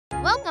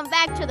Welcome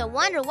back to the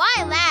Wonder Why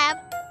Lab,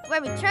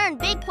 where we turn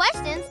big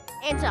questions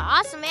into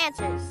awesome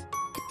answers.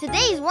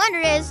 Today's wonder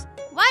is,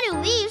 why do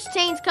leaves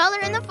change color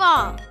in the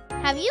fall?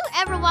 Have you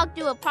ever walked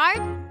through a park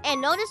and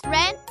noticed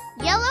red,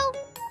 yellow,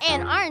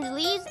 and orange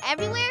leaves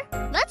everywhere?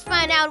 Let's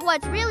find out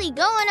what's really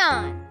going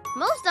on.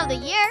 Most of the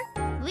year,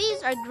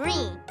 leaves are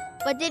green.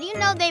 But did you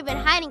know they've been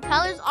hiding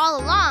colors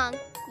all along?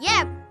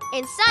 Yep,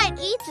 inside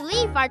each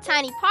leaf are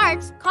tiny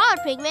parts called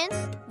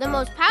pigments. The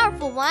most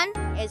powerful one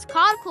is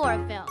called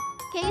chlorophyll.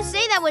 Can you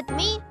say that with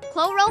me?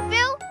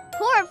 Chlorophyll?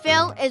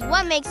 Chlorophyll is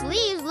what makes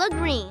leaves look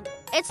green.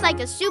 It's like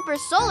a super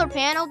solar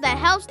panel that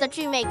helps the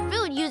tree make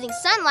food using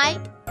sunlight,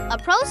 a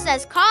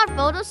process called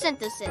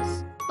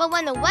photosynthesis. But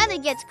when the weather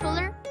gets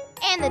cooler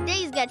and the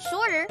days get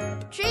shorter,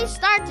 trees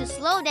start to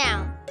slow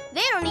down.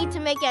 They don't need to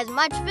make as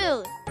much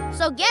food.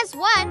 So guess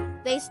what?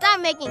 They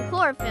stop making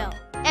chlorophyll.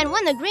 And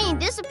when the green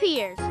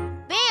disappears,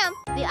 bam,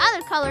 the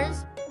other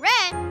colors,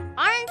 red,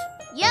 orange,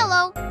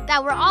 yellow,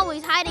 that we're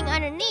always hiding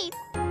underneath,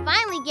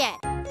 finally get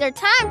their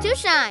time to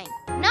shine.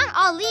 Not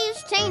all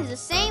leaves change the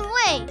same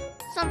way.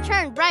 Some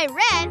turn bright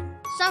red,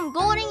 some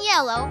golden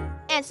yellow,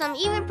 and some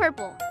even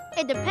purple.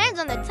 It depends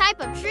on the type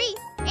of tree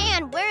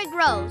and where it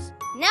grows.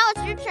 Now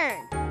it's your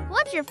turn.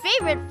 What's your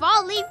favorite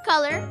fall leaf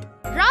color?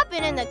 Drop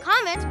it in the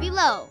comments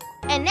below.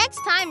 And next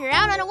time you're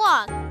out on a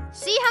walk,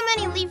 see how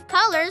many leaf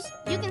colors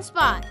you can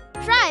spot.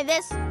 Try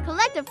this,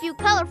 collect a few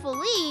colorful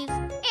leaves,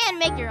 and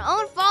make your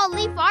own fall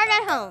leaf art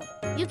at home.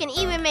 You can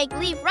even make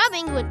leaf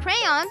rubbings with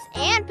crayons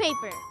and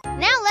paper.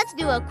 Now let's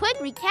do a quick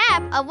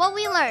recap of what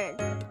we learned.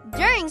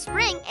 During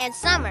spring and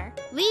summer,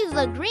 leaves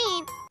look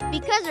green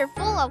because they're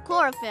full of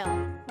chlorophyll.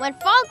 When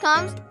fall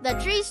comes, the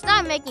trees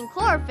stop making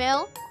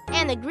chlorophyll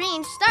and the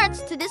green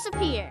starts to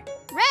disappear.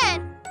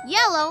 Red,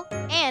 yellow,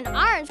 and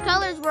orange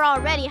colors were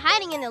already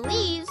hiding in the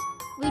leaves.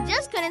 We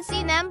just couldn't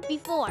see them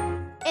before.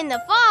 In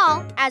the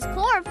fall, as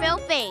chlorophyll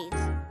fades,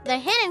 the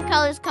hidden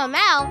colors come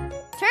out,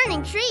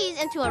 turning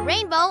trees into a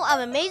rainbow of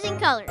amazing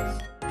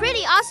colors.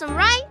 Pretty awesome,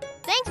 right?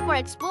 Thanks for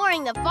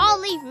exploring the fall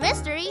leaf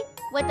mystery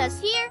with us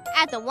here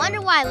at the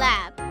Wonder Why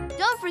Lab.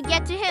 Don't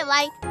forget to hit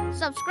like,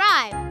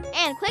 subscribe,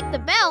 and click the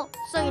bell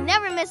so you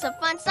never miss a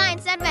fun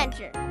science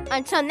adventure.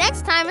 Until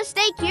next time,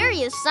 stay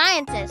curious,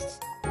 scientists.